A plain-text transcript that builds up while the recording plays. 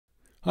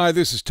Hi,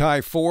 this is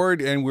Ty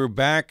Ford, and we're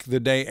back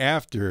the day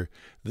after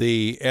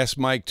the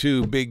S-Mic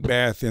 2 Big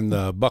Bath in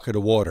the bucket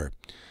of water.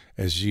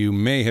 As you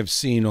may have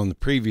seen on the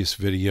previous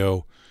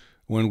video,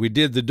 when we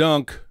did the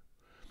dunk,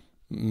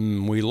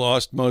 we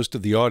lost most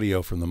of the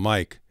audio from the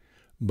mic.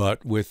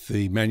 But with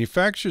the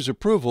manufacturer's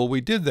approval, we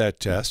did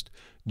that test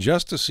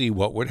just to see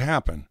what would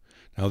happen.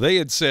 Now, they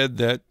had said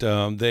that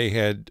they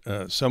had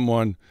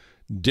someone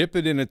dip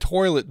it in a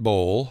toilet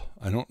bowl.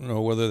 I don't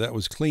know whether that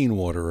was clean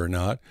water or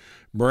not.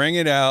 Bring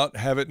it out,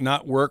 have it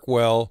not work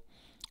well,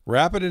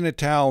 wrap it in a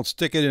towel,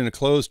 stick it in a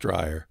clothes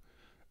dryer,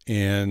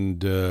 and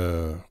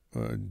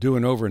do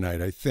an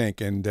overnight, I think,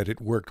 and that it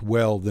worked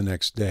well the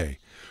next day.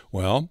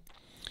 Well,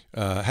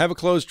 have a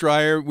clothes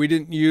dryer. We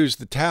didn't use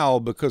the towel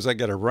because I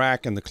got a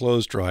rack in the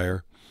clothes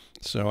dryer.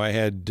 So I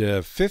had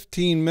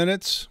 15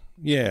 minutes,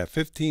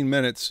 15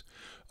 minutes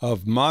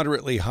of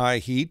moderately high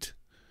heat,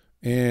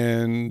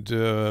 and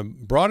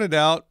brought it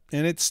out,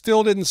 and it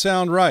still didn't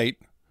sound right.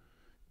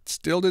 It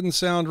still didn't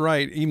sound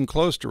right, even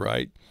close to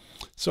right.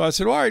 So I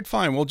said, all right,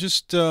 fine. We'll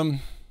just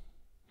take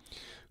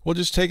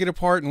it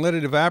apart and let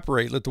it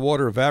evaporate. Let the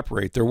water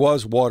evaporate. There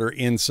was water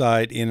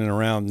inside, in and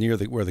around near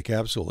where the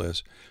capsule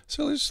is.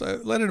 So let's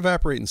let it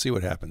evaporate and see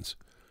what happens,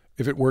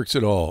 if it works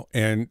at all.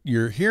 And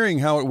you're hearing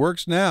how it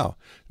works now.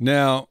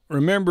 Now,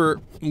 remember,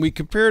 we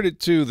compared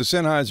it to the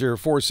Sennheiser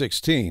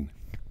 416.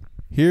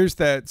 Here's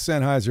that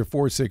Sennheiser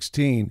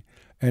 416,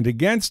 and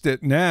against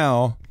it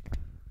now,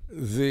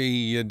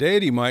 the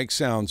Deity mic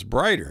sounds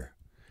brighter.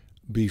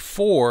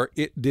 Before,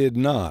 it did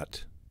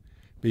not.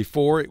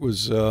 Before, it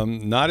was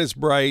not as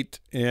bright,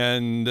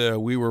 and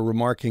we were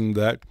remarking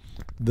that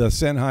the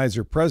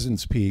Sennheiser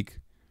Presence Peak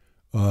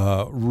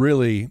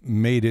really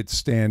made it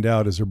stand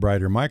out as a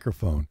brighter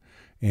microphone.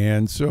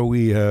 And so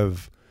we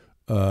have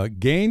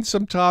gained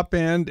some top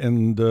end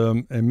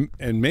and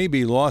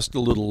maybe lost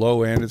a little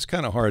low end. It's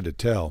kind of hard to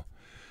tell.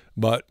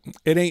 But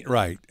it ain't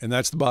right, and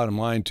that's the bottom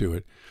line to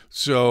it.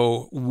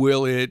 So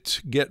will it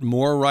get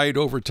more right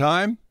over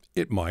time?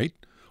 It might,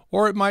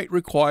 or it might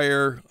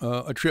require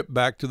a trip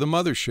back to the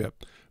mothership.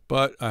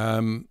 But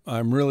I'm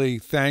really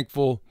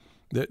thankful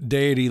that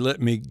Deity let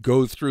me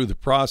go through the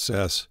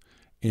process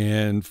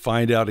and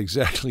find out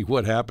exactly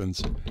what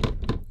happens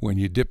when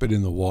you dip it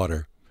in the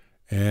water.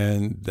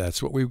 And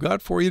that's what we've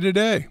got for you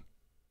today.